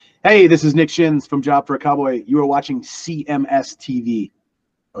Hey, this is Nick Shins from Job for a Cowboy. You are watching CMS TV.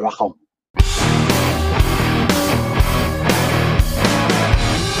 Welcome.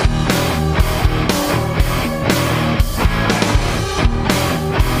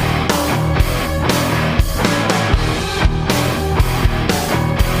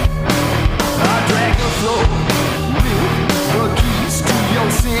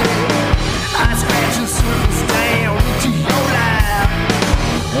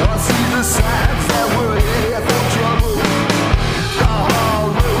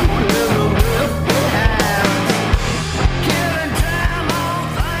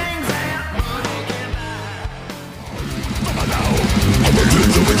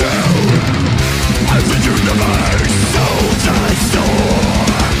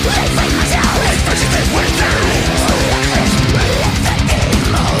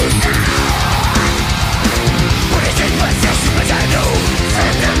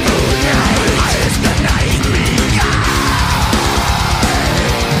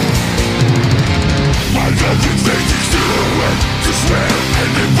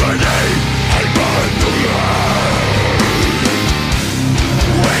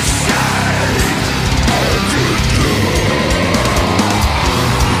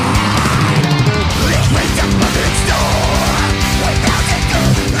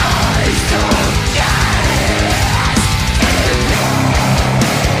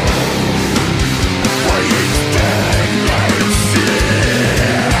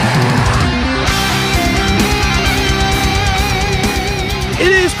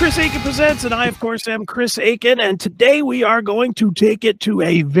 CHRIS Akin Presents, and I, of course, am Chris Akin, and today we are going to take it to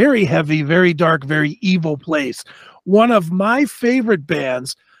a very heavy, very dark, very evil place. One of my favorite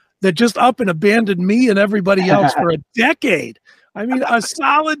bands that just up and abandoned me and everybody else for a decade. I mean, a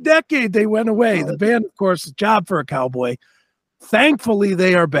solid decade they went away. The band, of course, is Job for a Cowboy. Thankfully,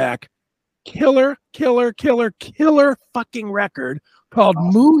 they are back. Killer fucking record called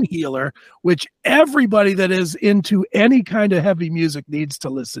Moon Healer, which everybody that is into any kind of heavy music needs to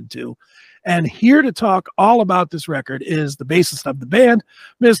listen to. And here to talk all about this record is the bassist of the band,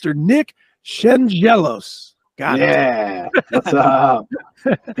 Mr. Nick Schendzielos. Yeah. What's up?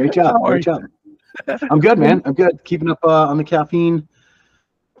 Great job. Great job. I'm good, man. I'm good. Keeping up on the caffeine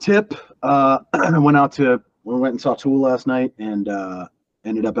tip. I went and saw Tool last night and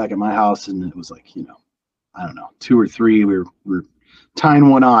ended up back at my house, and it was like, I don't know, 2 or 3. We were tying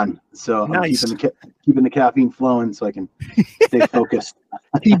one on, so nice. I'm keeping the caffeine flowing so I can stay focused.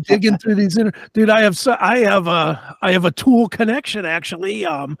 Keep digging through these dude. I have a Tool connection actually.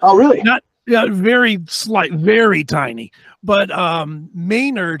 Oh, really? Not very slight, very tiny, but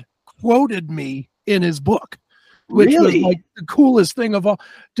Maynard quoted me in his book, which was like the coolest thing of all.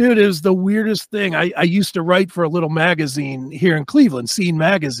 Dude, it was the weirdest thing. I used to write for a little magazine here in Cleveland, Scene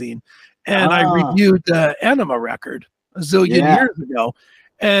Magazine, and I reviewed the Enema record a zillion years ago,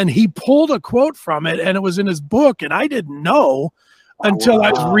 and he pulled a quote from it, and it was in his book, and I didn't know until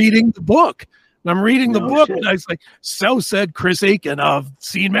I was reading the book. And I'm reading the book, and I was like, so said Chris Akin of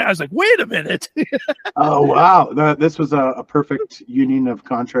Scene Mag. I was like, wait a minute. Oh, wow. This was a perfect union of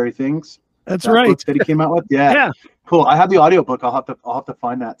contrary things. That's right. That he came out with. Yeah. Cool. I have the audiobook. I'll have to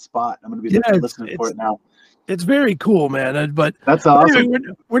find that spot. I'm going to be listening for it now. It's very cool, man. But that's awesome.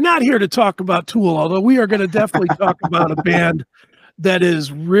 We're not here to talk about Tool, although we are going to definitely talk about a band that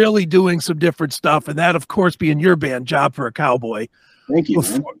is really doing some different stuff, and that, of course, being your band, Job for a Cowboy. Thank you.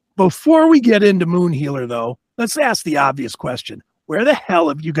 Before we get into Moon Healer, though, let's ask the obvious question: where the hell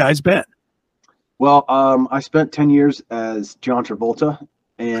have you guys been? Well, I spent 10 years as John Travolta,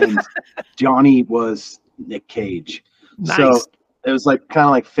 and Johnny was Nick Cage. Nice. So it was like kind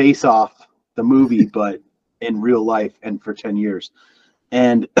of like Face Off, the movie, but in real life, and for 10 years.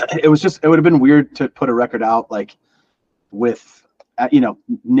 And it would have been weird to put a record out like with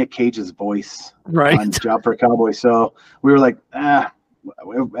Nick Cage's voice on Job for a Cowboy. So we were like,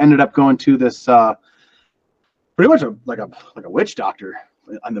 we ended up going to this pretty much like a witch doctor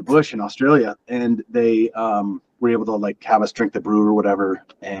on the bush in Australia, and they were able to like have us drink the brew or whatever,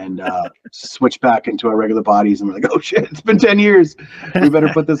 and switch back into our regular bodies. And we're like, oh shit, it's been 10 years. We better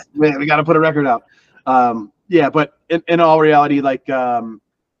put this. Man, we got to put a record out. But in all reality, like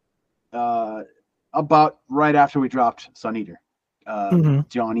about right after we dropped Sun Eater,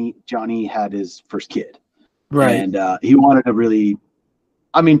 Johnny had his first kid, right? And he wanted to really.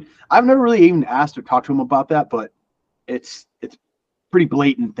 I mean, I've never really even asked or talked to him about that, but it's pretty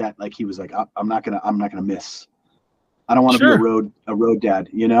blatant that like he was like, I'm not gonna miss. I don't want to be a road dad,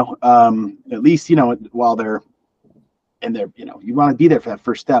 At least while they're in there, you want to be there for that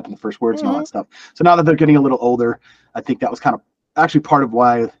first step and the first words and all that stuff. So now that they're getting a little older, I think that was kind of actually part of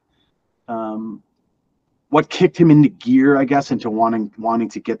why what kicked him into gear, I guess, into wanting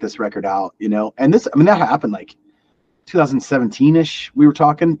to get this record out, you know. And this, I mean, that happened like 2017-ish, we were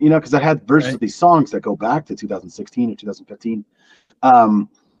talking, you know, because I had versions of these songs that go back to 2016 or 2015.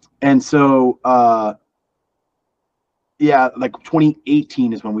 And so, yeah, like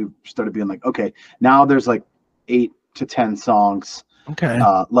 2018 is when we started being like, okay, now there's like 8 to 10 songs. Okay.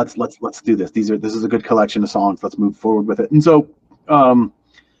 Let's do this. This is a good collection of songs. Let's move forward with it. And so, then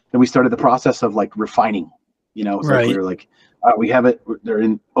we started the process of like refining, you know. It's like we were like, we have it. They're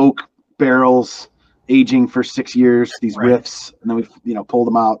in oak barrels, aging for 6 years, these riffs, and then we, you know, pulled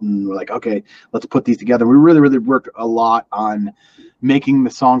them out and we're like, okay, let's put these together. We really worked a lot on making the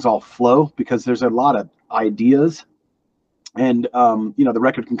songs all flow, because there's a lot of ideas, and you know, the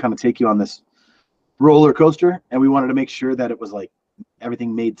record can kind of take you on this roller coaster, and we wanted to make sure that it was like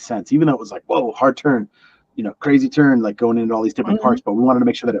everything made sense, even though it was like, whoa, hard turn, you know, crazy turn, like going into all these different parts, but we wanted to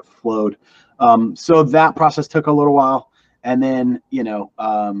make sure that it flowed. So that process took a little while, and then, you know,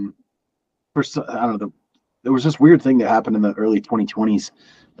 I don't know, there was this weird thing that happened in the early 2020s.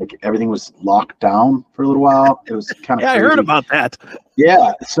 Like everything was locked down for a little while. It was kind of I heard about that.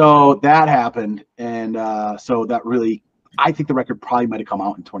 Yeah, so that happened, and so that really, I think the record probably might have come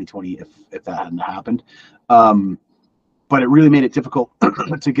out in 2020 if that hadn't happened. But it really made it difficult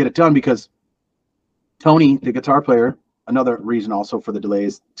to get it done, because Tony, the guitar player, another reason also for the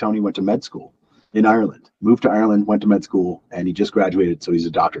delays, Tony went to med school in Ireland, moved to Ireland, went to med school, and he just graduated, so he's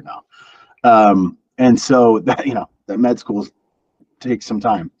a doctor now. And so that, you know, that med school takes some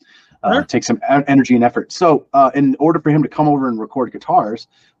time, takes some energy and effort. So in order for him to come over and record guitars,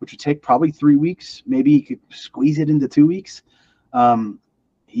 which would take probably 3 weeks, maybe he could squeeze it into 2 weeks.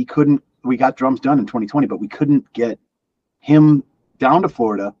 He couldn't. We got drums done in 2020, but we couldn't get him down to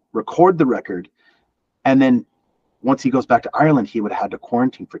Florida, record the record, and then once he goes back to Ireland, he would have had to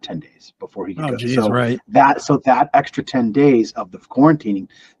quarantine for 10 days before he could go. Geez, so that extra 10 days of the quarantining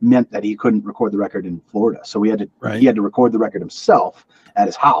meant that he couldn't record the record in Florida. So he had to record the record himself at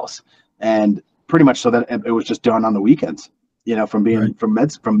his house, and pretty much so that it was just done on the weekends, you know, from being from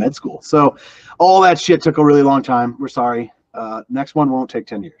med school. So all that shit took a really long time. We're sorry. Next one won't take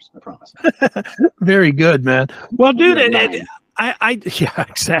 10 years, I promise. Very good, man. Well, dude, yeah,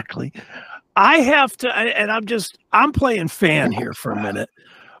 exactly. I have to, and I'm playing fan here for a minute,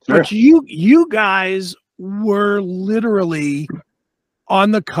 but you guys were literally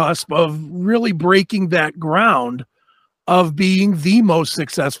on the cusp of really breaking that ground of being the most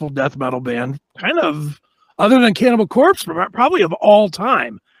successful death metal band, kind of, other than Cannibal Corpse, probably of all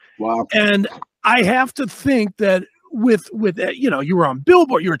time. Wow. And I have to think that with you know, you were on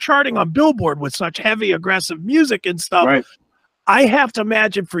Billboard, you were charting on Billboard with such heavy, aggressive music and stuff. Right. I have to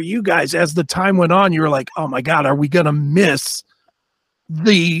imagine for you guys, as the time went on, you were like, oh my God, are we going to miss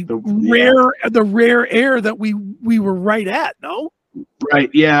the rare air that we were right at? No? Right.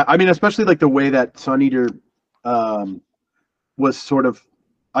 Yeah. I mean, especially like the way that Sun Eater was sort of,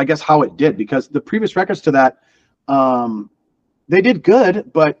 I guess, how it did, because the previous records to that, they did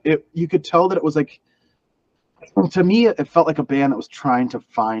good, but you could tell that it was like, to me, it felt like a band that was trying to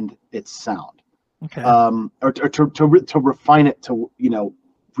find its sound. Okay. Or to refine it, to, you know,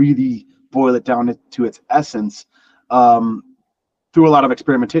 really boil it down to its essence, through a lot of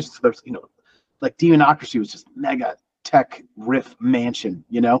experimentation. So there's, you know, like Demonocracy was just mega tech riff mansion,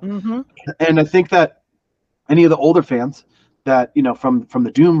 you know. And I think that any of the older fans that, you know, from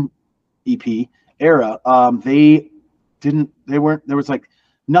the Doom EP era, there was like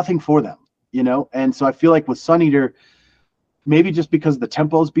nothing for them, you know. And so I feel like with Sun Eater, maybe just because the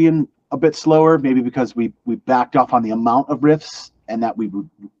tempo's being a bit slower, maybe because we backed off on the amount of riffs, and that we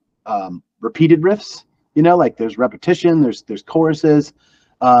repeated riffs, you know, like there's repetition, there's choruses,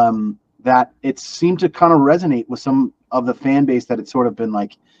 that it seemed to kind of resonate with some of the fan base, that it's sort of been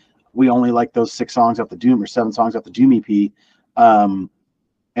like, we only like those 6 songs off the Doom or 7 songs off the Doom EP.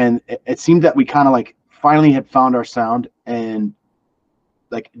 And it seemed that we kind of like finally had found our sound, and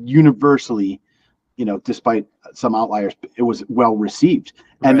like universally, you know, despite some outliers, it was well received.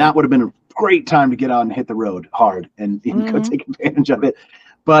 And that would have been a great time to get out and hit the road hard and go take advantage of it.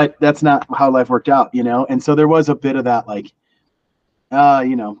 But that's not how life worked out, you know? And so there was a bit of that, like,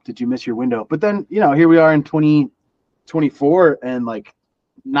 you know, did you miss your window? But then, you know, here we are in 2024, and like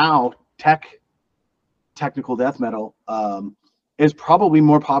now technical death metal is probably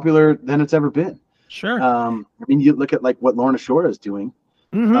more popular than it's ever been. Sure. I mean, you look at like what Lorna Shore is doing.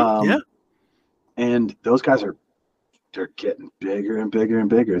 Yeah. And those guys they're getting bigger and bigger and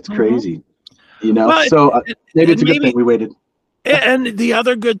bigger. It's crazy, you know. Well, so maybe it's a good thing we waited. And the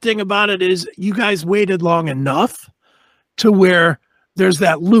other good thing about it is you guys waited long enough to where there's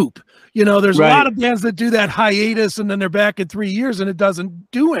that loop. You know, there's a Right. lot of bands that do that hiatus and then they're back in 3 years and it doesn't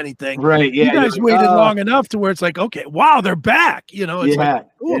do anything. Right. Yeah. You guys like, waited long enough to where it's like, okay, wow, they're back. You know, it's like,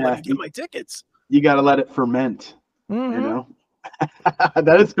 oh, let me get my tickets. You got to let it ferment, Mhm. you know?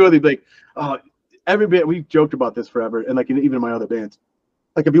 That is really like, oh, every band, we've joked about this forever. And like, even in my other bands,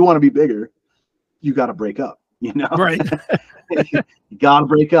 like if you want to be bigger, you got to break up, you know? Right. You got to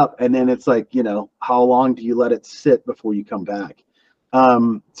break up. And then it's like, you know, how long do you let it sit before you come back?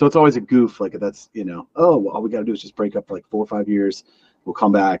 So it's always a goof. Like that's, you know, oh, well, all we got to do is just break up for like 4 or 5 years. We'll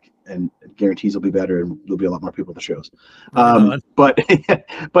come back and guarantees will be better and there'll be a lot more people at the shows. But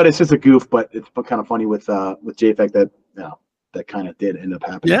it's just a goof, but it's kind of funny with JFEC that, you know, that kind of did end up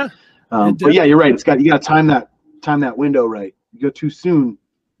happening. Yeah. But yeah, you're right. You got to time that window right. You go too soon,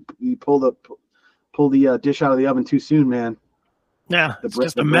 you pull the dish out of the oven too soon, man. Yeah, it's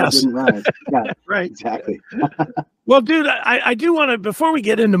just a mess. Yeah, right. Exactly. Well, dude, I do want to, before we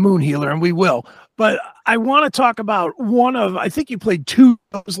get into Moon Healer, and we will, but I want to talk about I think you played 2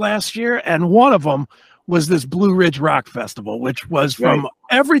 shows last year, and one of them was this Blue Ridge Rock Festival, which was, from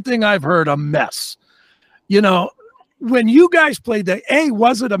everything I've heard, a mess. You know, when you guys played that, A,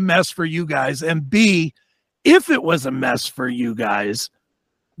 was it a mess for you guys? And B, if it was a mess for you guys,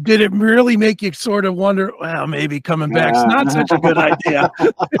 did it really make you sort of wonder, well, maybe coming back's not such a good idea?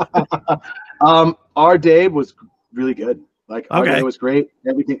 Our day was really good. Like our Okay. day was great.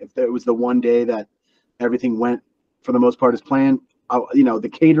 Everything. If it was the one day that everything went for the most part as planned, you know, the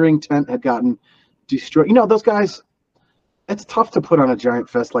catering tent had gotten destroyed. You know, those guys. It's tough to put on a giant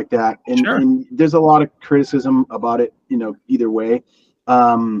fest like that, and, Sure. and there's a lot of criticism about it. You know, either way,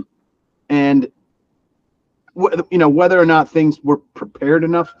 and. You know, whether or not things were prepared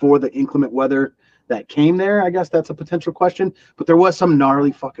enough for the inclement weather that came there, I guess that's a potential question. But there was some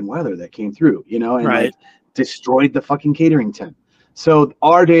gnarly fucking weather that came through, you know, and like destroyed the fucking catering tent. So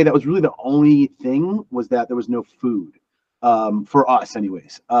our day, that was really the only thing, was that there was no food for us,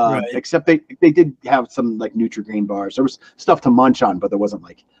 anyways. Except they did have some like Nutri-Grain bars. There was stuff to munch on, but there wasn't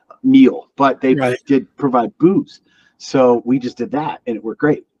like a meal. But they did provide booze. So we just did that, and it worked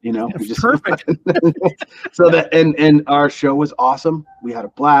great. You know, we just perfect. So that and our show was awesome. We had a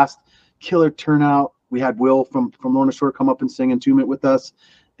blast, killer turnout. We had Will from Lorna Shore come up and sing Entombment with us,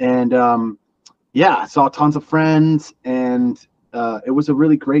 and yeah, saw tons of friends, and it was a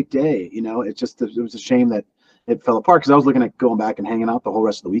really great day. You know, it was a shame that it fell apart, because I was looking at going back and hanging out the whole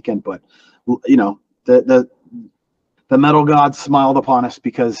rest of the weekend. But you know, the metal gods smiled upon us,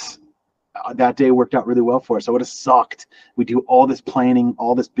 because that day worked out really well for us. So it would have sucked. We do all this planning,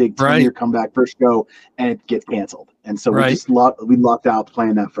 all this big 10-year comeback first show, and it gets canceled. And so we lucked out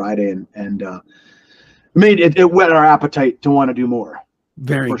playing that Friday, and made it whet our appetite to want to do more.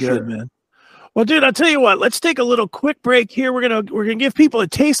 Very good, man. Well, dude, I'll tell you what, let's take a little quick break here. We're gonna give people a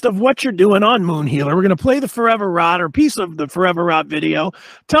taste of what you're doing on Moon Healer. We're gonna play the Forever Rot, or piece of the Forever Rot video.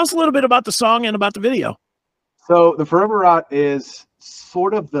 Tell us a little bit about the song and about the video. So the Forever Rot is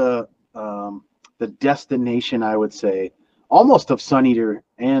sort of the destination, I would say, almost of Sun Eater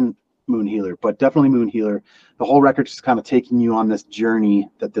and Moon Healer, but definitely Moon Healer. The whole record is kind of taking you on this journey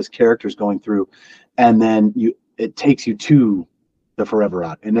that this character is going through, and then it takes you to the Forever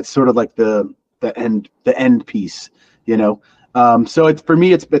Rot, and it's sort of like the end piece, you know. So for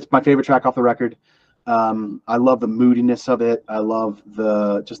me, it's my favorite track off the record. I love the moodiness of it. I love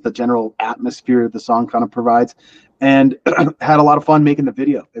just the general atmosphere the song kind of provides, and had a lot of fun making the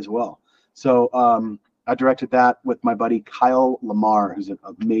video as well. So I directed that with my buddy Kyle Lamar, who's an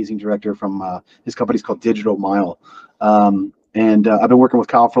amazing director from his company's called Digital Mile. And I've been working with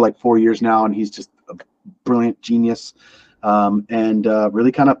Kyle for like 4 years now, and he's just a brilliant genius, and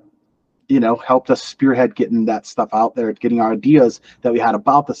really kind of, you know, helped us spearhead getting that stuff out there, getting our ideas that we had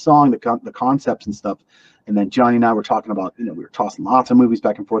about the song, the concepts and stuff. And then Johnny and I were talking about, you know, we were tossing lots of movies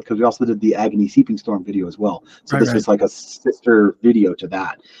back and forth, because we also did the Agony Seeping Storm video as well. So this was like a sister video to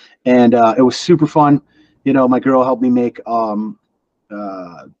that. And it was super fun. You know, my girl helped me make all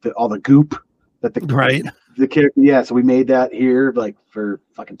the goop that the character. Yeah, so we made that here, like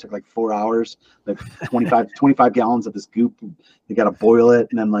took like 4 hours, like 25 gallons of this goop. You got to boil it,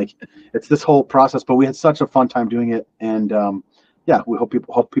 and then like it's this whole process. But we had such a fun time doing it, and yeah, we hope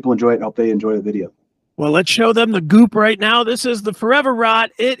people enjoy it. Hope they enjoy the video. Well, let's show them the goop right now. This is the Forever Rot.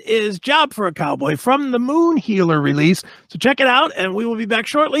 It is Job for a Cowboy from the Moon Healer release. So check it out, and we will be back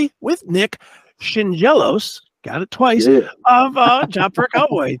shortly with Nick Schendzielos. Got it twice. Yeah. Of Job for a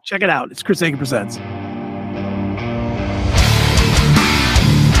Cowboy. Check it out. It's CHRIS Akin Presents.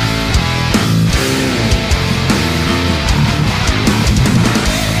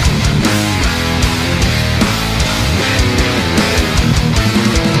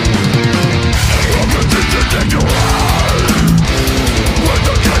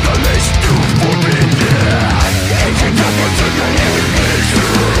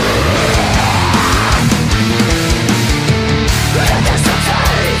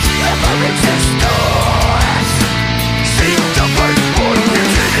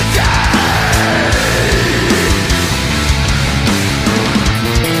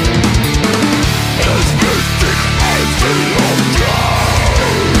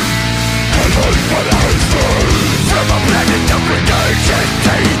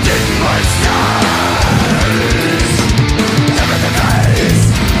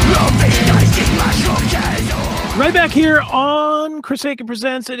 back here on Chris Akin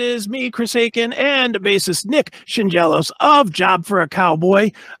Presents. It is me, Chris Akin, and bassist Nick Schendzielos of Job For A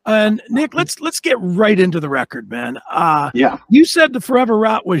Cowboy. And Nick, let's get right into the record, man. Yeah. You said The Forever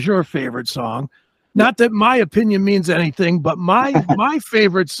Rot was your favorite song. Not that my opinion means anything, but my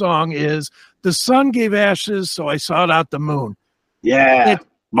favorite song is The Sun Gave Ashes, So I Sought Out the Moon. Yeah.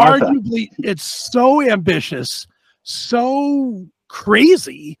 Arguably, it's so ambitious, so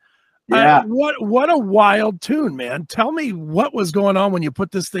crazy. Yeah. What a wild tune, man. Tell me what was going on when you put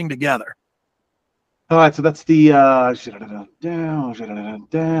this thing together. All right, so that's the down.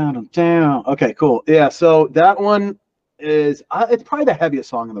 Okay, cool. Yeah, so that one is it's probably the heaviest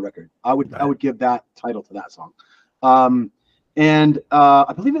song on the record. I would give that title to that song. And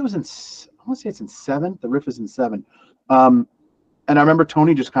I believe it was in, I want to say it's in 7. The riff is in 7. And I remember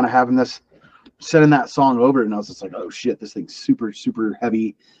Tony just kind of having this, setting that song over it, and I was just like, oh shit, this thing's super, super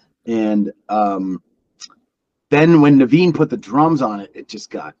heavy. And then when Naveen put the drums on it, it just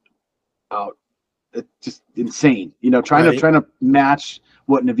got out. It's just insane, you know, trying to match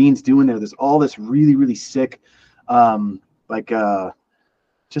what Naveen's doing there. There's all this really, really sick,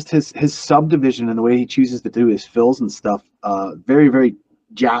 just his subdivision and the way he chooses to do his fills and stuff. Very, very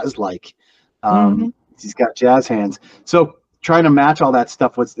jazz-like. He's got jazz hands. So trying to match all that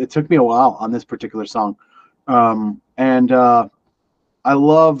stuff it took me a while on this particular song.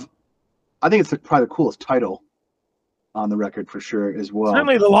 I think it's probably the coolest title on the record for sure as well.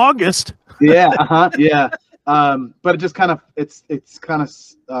 Certainly the longest. Yeah, yeah. But it just kind of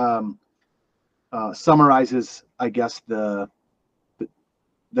summarizes, I guess, the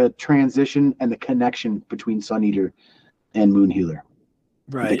transition and the connection between Sun Eater and Moon Healer.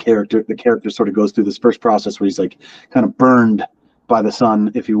 Right. The character sort of goes through this first process where he's like kind of burned by the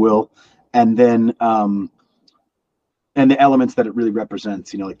sun, if you will, and then and the elements that it really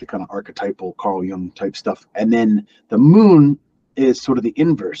represents, you know, like the kind of archetypal Carl Jung type stuff. And then the moon is sort of the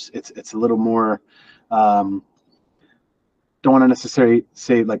inverse. It's a little more, don't want to necessarily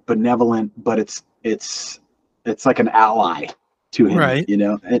say like benevolent, but it's like an ally to him, right, you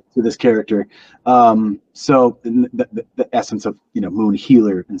know, to this character. So the essence of, you know, Moon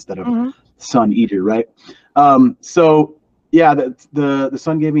Healer instead of Sun Eater, right? So yeah, the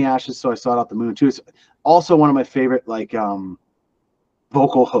sun gave me ashes, so I sought out the moon too. It's also one of my favorite like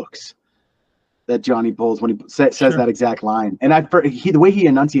vocal hooks that Johnny pulls when he says that exact line. And the way he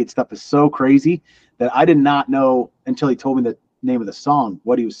enunciates stuff is so crazy that I did not know until he told me the name of the song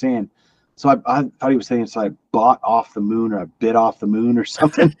what he was saying. So I thought he was saying, so I bought off the moon, or I bit off the moon or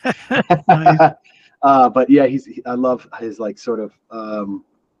something. But yeah, I love his like sort of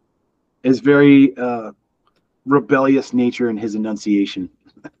his very rebellious nature and his enunciation.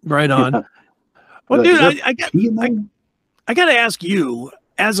 Right on. Yeah. Well, like, dude, I got to ask you,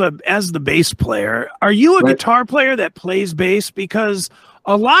 as the bass player, are you a guitar player that plays bass? Because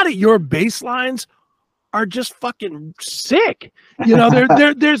a lot of your bass lines are just fucking sick. You know,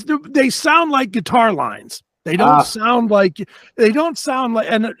 they sound like guitar lines. They don't sound like,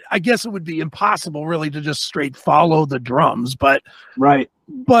 and I guess it would be impossible really to just straight follow the drums, but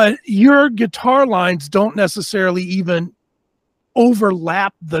but your guitar lines don't necessarily even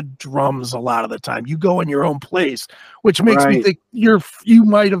overlap the drums a lot of the time. You go in your own place, which makes me think you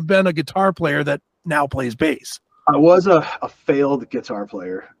might have been a guitar player that now plays bass. I was a failed guitar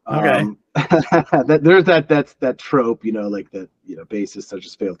player. Okay. There's that trope, you know, like that, you know, bassists are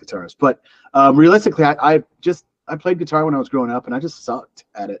just failed guitarists. But realistically, I played guitar when I was growing up, and I just sucked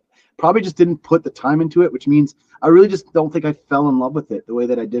at it. Probably just didn't put the time into it, which means I really just don't think I fell in love with it the way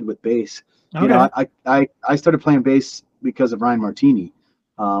that I did with bass. Okay. You know, I started playing bass because of Ryan Martini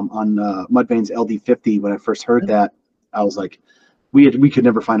on Mudvayne's LD50. When I first heard that, I was like, we could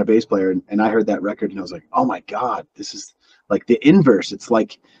never find a bass player, and I heard that record and I was like, oh my god, this is like the inverse. It's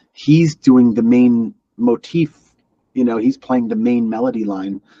like he's doing the main motif, you know, he's playing the main melody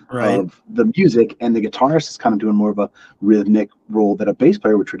line of the music, and the guitarist is kind of doing more of a rhythmic role that a bass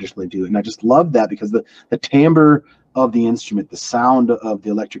player would traditionally do. And I just love that because the timbre of the instrument, the sound of the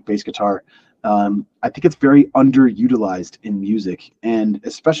electric bass guitar, I think it's very underutilized in music, and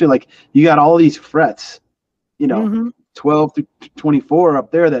especially like you got all these frets, you know, 12 to 24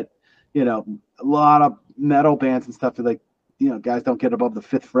 up there that, you know, a lot of metal bands and stuff are like, you know, guys don't get above the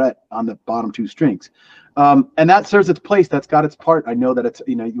 5th fret on the bottom 2 strings. And that serves its place. That's got its part. I know that it's,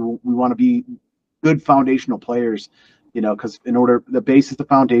 you know, we want to be good foundational players, you know, because the bass is the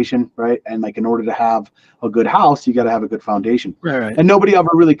foundation, right? And like in order to have a good house, you got to have a good foundation. Right. And nobody ever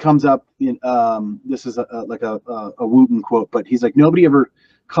really comes up in, this is like a Wooten quote, but he's like, nobody ever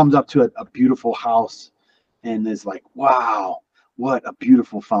comes up to a beautiful house and is like, wow, what a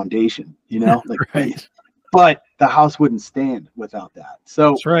beautiful foundation, you know? Like but the house wouldn't stand without that.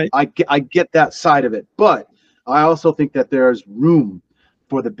 So That's right. I get that side of it, but I also think that there's room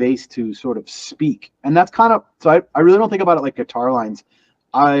for the bass to sort of speak. And that's kind of, so I really don't think about it like guitar lines.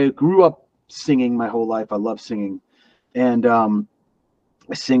 I grew up singing my whole life. I love singing. And I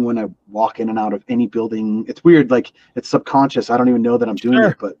sing when I walk in and out of any building. It's weird, like it's subconscious. I don't even know that I'm doing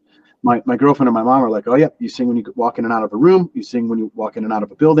it, but my girlfriend and my mom are like, oh yeah, you sing when you walk in and out of a room, you sing when you walk in and out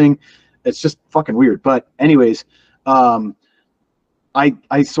of a building. It's just fucking weird. But anyways, I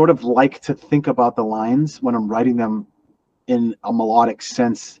sort of like to think about the lines when I'm writing them in a melodic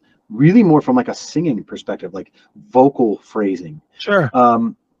sense, really more from like a singing perspective, like vocal phrasing. Sure.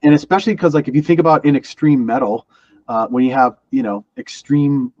 And especially because like if you think about in extreme metal, when you have, you know,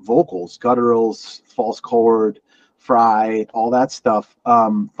 extreme vocals, gutturals, false chord, fry, all that stuff,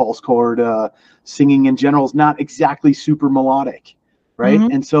 false chord singing in general is not exactly super melodic, right?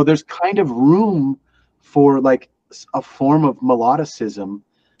 Mm-hmm. And so there's kind of room for like a form of melodicism,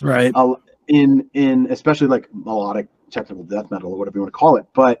 right? In especially like melodic technical death metal or whatever you want to call it,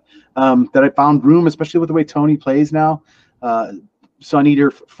 but that I found room, especially with the way Tony plays now. Sun Eater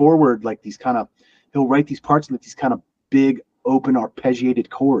forward, like these kind of, he'll write these parts with these kind of big open arpeggiated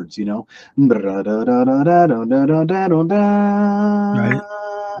chords, you know, right.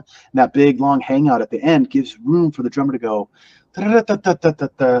 That big long hangout at the end gives room for the drummer to go, and then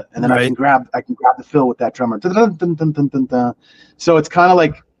right. I can grab the fill with that drummer. So it's kind of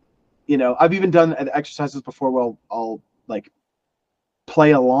like, you know, I've even done exercises before where I'll like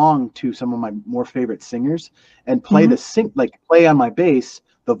play along to some of my more favorite singers and play play on my bass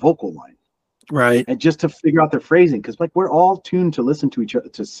the vocal line, right? And just to figure out their phrasing, because like we're all tuned to listen to each other,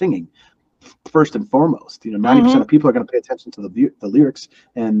 to singing first and foremost. You know, 90% of people are going to pay attention to the lyrics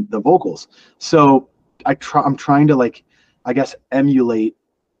and the vocals. So I'm trying to, like, I guess, emulate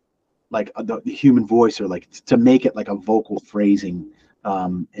like the human voice, or like to make it like a vocal phrasing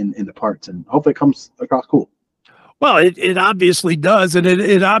in the parts, and hopefully it comes across cool. Well, it obviously does, and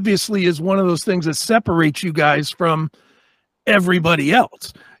it obviously is one of those things that separates you guys from everybody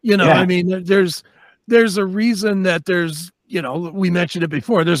else. You know, I mean, there's a reason that there's, you know, we mentioned it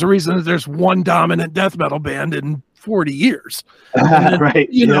before, there's a reason that there's one dominant death metal band in 40 years. Then, right.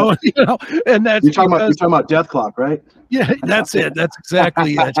 You know, and that's you're talking about Death Clock, right? Yeah, that's it. That's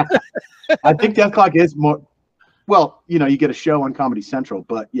exactly it. I think Death Clock is more, well, you know, you get a show on Comedy Central,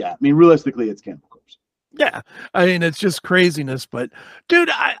 but yeah, I mean, realistically, it's Cannibal Corpse. Yeah, I mean, it's just craziness. But dude,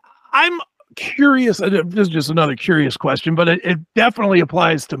 I'm curious. This is just another curious question, but it definitely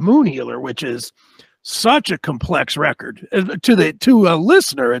applies to Moon Healer, which is such a complex record. To a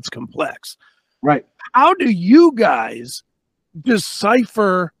listener, it's complex. Right. How do you guys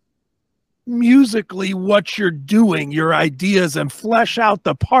decipher musically what you're doing, your ideas, and flesh out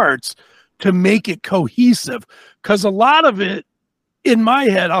the parts to make it cohesive? Because a lot of it, in my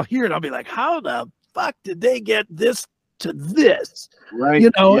head, I'll hear it, I'll be like, how the fuck did they get this to this? Right.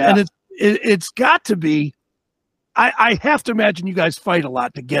 You know, and it's got to be, I have to imagine you guys fight a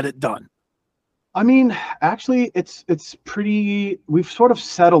lot to get it done. I mean, actually, it's pretty, we've sort of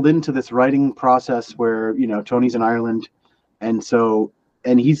settled into this writing process where, you know, Tony's in Ireland, and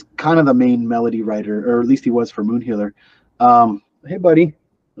he's kind of the main melody writer, or at least he was for Moon Healer. Hey, buddy.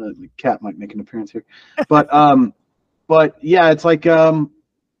 The cat might make an appearance here. But yeah, it's like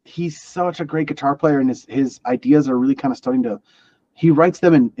he's such a great guitar player, and his ideas are really kind of starting to, he writes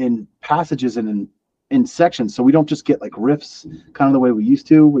them in passages and in sections, so we don't just get like riffs kind of the way we used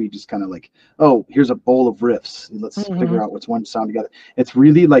to, where you just kind of like, oh, here's a bowl of riffs, let's figure out what's one sound together. It's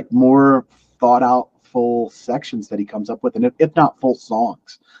really like more thought out full sections that he comes up with, and if not full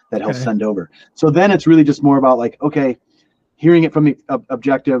songs that he'll send over. So then it's really just more about like, okay, hearing it from the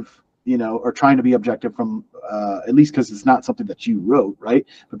objective, you know, or trying to be objective from at least, because it's not something that you wrote, right?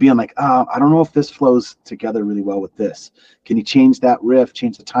 But being like, I don't know if this flows together really well with this. Can you change that riff,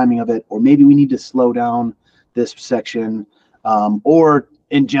 change the timing of it, or maybe we need to slow down this section, or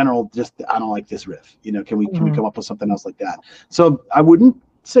in general, just I don't like this riff. You know, can we come up with something else like that? So I wouldn't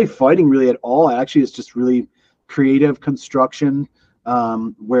say fighting really at all. Actually, it's just really creative construction,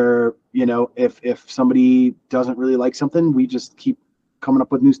 where, you know, if somebody doesn't really like something, we just keep coming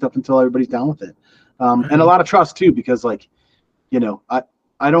up with new stuff until everybody's down with it. And a lot of trust too, because like, you know,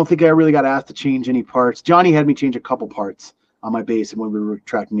 I don't think I really got asked to change any parts. Johnny had me change a couple parts on my bass, and when we were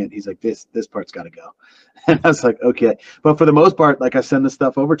tracking it, he's like, this part's got to go. And I was like, okay. But for the most part, like, I send the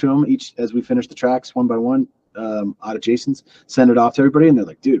stuff over to him each as we finish the tracks one by one, out of Jason's, send it off to everybody, and they're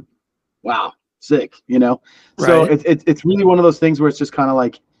like, dude, wow, sick, you know? Right. So it's really one of those things where it's just kind of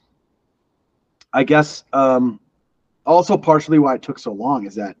like, I guess, also partially why it took so long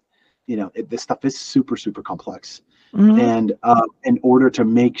is that, this stuff is super, super complex. Mhm. And in order to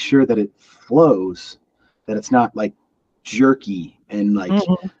make sure that it flows, that it's not like jerky and like,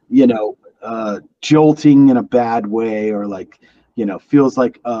 jolting in a bad way, or like, feels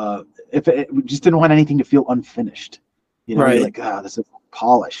like, if we just didn't want anything to feel unfinished, Right. you're like, this is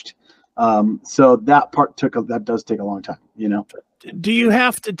polished. So that part that does take a long time, Do you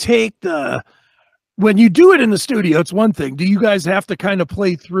have to take when you do it in the studio, it's one thing. Do you guys have to kind of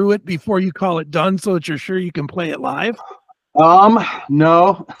play through it before you call it done so that you're sure you can play it live?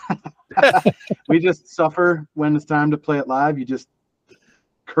 No. We just suffer when it's time to play it live. You just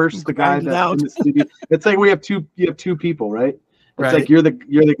curse the guy that's in the studio. It's like you have two people, right? It's like you're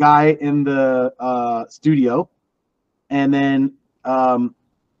the guy in the studio, and then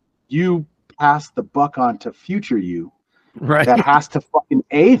you pass the buck on to future you, right? That has to fucking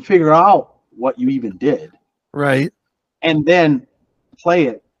figure out what you even did, right? And then play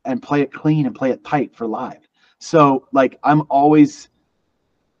it clean and play it tight for live. So like I'm always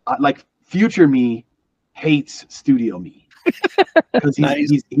like future me hates studio me because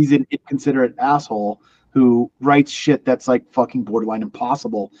he's an inconsiderate asshole who writes shit that's like fucking borderline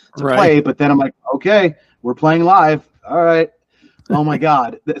impossible to play. But then I'm like, okay, we're playing live. All right. Oh my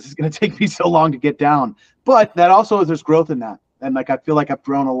God, this is going to take me so long to get down. But that also there's growth in that. And like, I feel like I've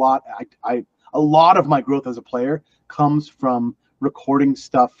grown a lot. A lot of my growth as a player comes from recording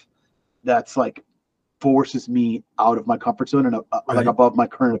stuff that's like forces me out of my comfort zone and like above my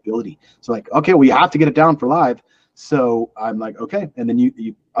current ability. So like, okay, we have to get it down for live. So I'm like, okay. And then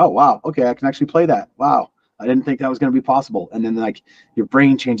you oh, wow. Okay. I can actually play that. Wow. I didn't think that was going to be possible. And then like your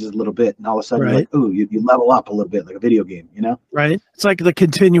brain changes a little bit and all of a sudden you're like, oh, you level up a little bit like a video game, Right. It's like the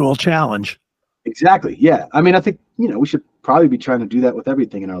continual challenge. Exactly. Yeah. I mean, I think, we should probably be trying to do that with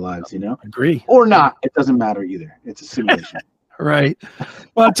everything in our lives, Agree. Or not. It doesn't matter either. It's a simulation. Right.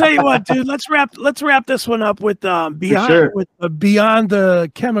 Well, I'll tell you what, dude, let's wrap this one up with Beyond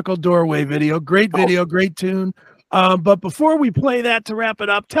the Chemical Doorway video. Great video, great tune. But before we play that, to wrap it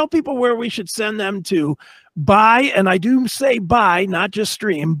up, tell people where we should send them to buy, and I do say buy, not just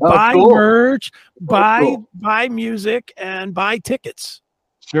stream, buy merch, buy music, and buy tickets.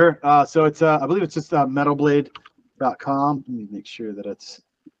 Sure. So it's I believe it's just metalblade.com. Let me make sure that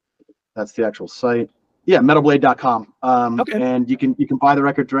that's the actual site. Yeah, metalblade.com. And you can buy the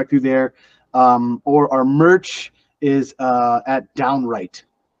record direct through there. Or our merch is at Downright.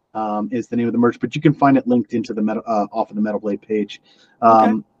 Is the name of the merch, but you can find it linked into the off of the Metal Blade page.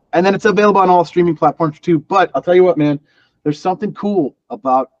 And then it's available on all streaming platforms too. But I'll tell you what, man, there's something cool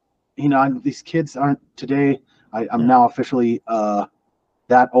about, these kids aren't today. I'm now officially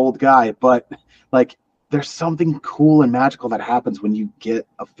that old guy, but like there's something cool and magical that happens when you get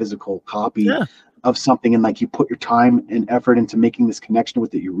a physical copy of something, and like you put your time and effort into making this connection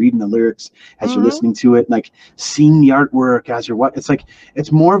with it. You're reading the lyrics as you're listening to it, like seeing the artwork as you're it's like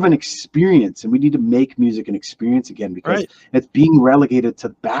it's more of an experience, and we need to make music an experience again, because it's being relegated to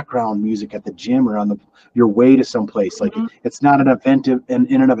background music at the gym or on your way to someplace. Like it's not an event in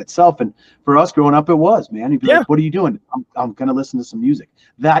and of itself. And for us growing up, it was, man. You'd be like, what are you doing? I'm gonna listen to some music.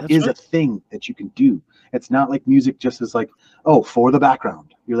 That's a thing that you can do. It's not like music just is like, oh, for the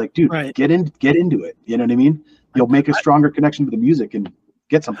background. You're like, dude, get into it. You know what I mean? You'll make a stronger connection with the music and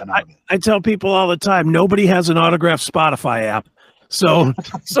get something out of it. I tell people all the time, nobody has an autographed Spotify app. So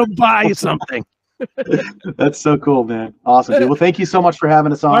buy something. That's so cool, man. Awesome, dude. Well, thank you so much for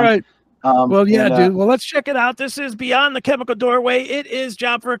having us on. All right. Dude. Well, let's check it out. This is Beyond the Chemical Doorway. It is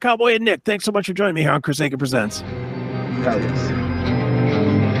Job for a Cowboy. And Nick, thanks so much for joining me here on CHRIS AKIN Presents. Hell yes.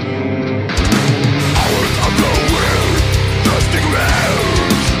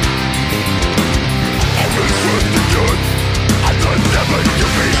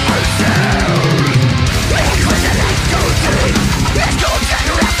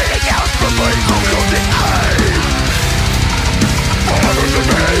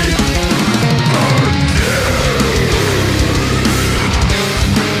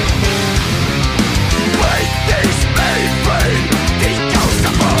 Wait, this may be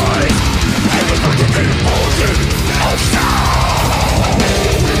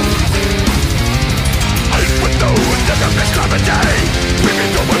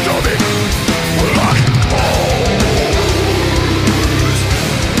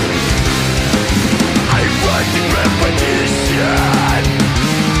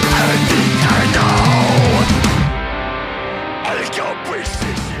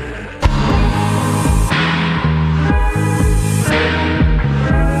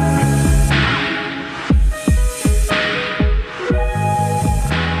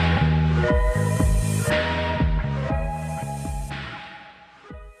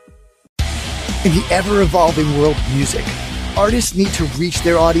In the ever-evolving world of music, artists need to reach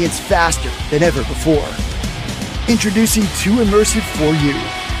their audience faster than ever before. Introducing Too Immersive For You,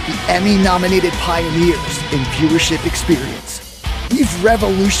 the Emmy-nominated pioneers in viewership experience. We've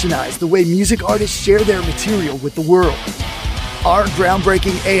revolutionized the way music artists share their material with the world. Our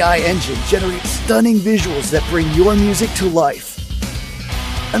groundbreaking AI engine generates stunning visuals that bring your music to life.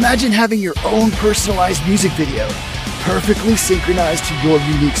 Imagine having your own personalized music video, perfectly synchronized to your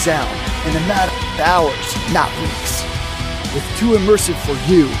unique sound in a matter of hours, not weeks. With Too Immersive For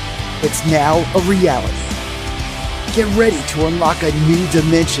You, it's now a reality. Get ready to unlock a new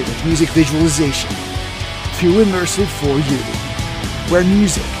dimension of music visualization. Too Immersive For You, where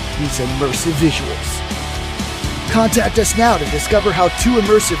music meets immersive visuals. Contact us now to discover how Too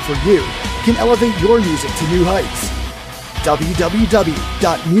Immersive For You can elevate your music to new heights.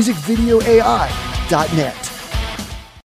 www.musicvideoai.net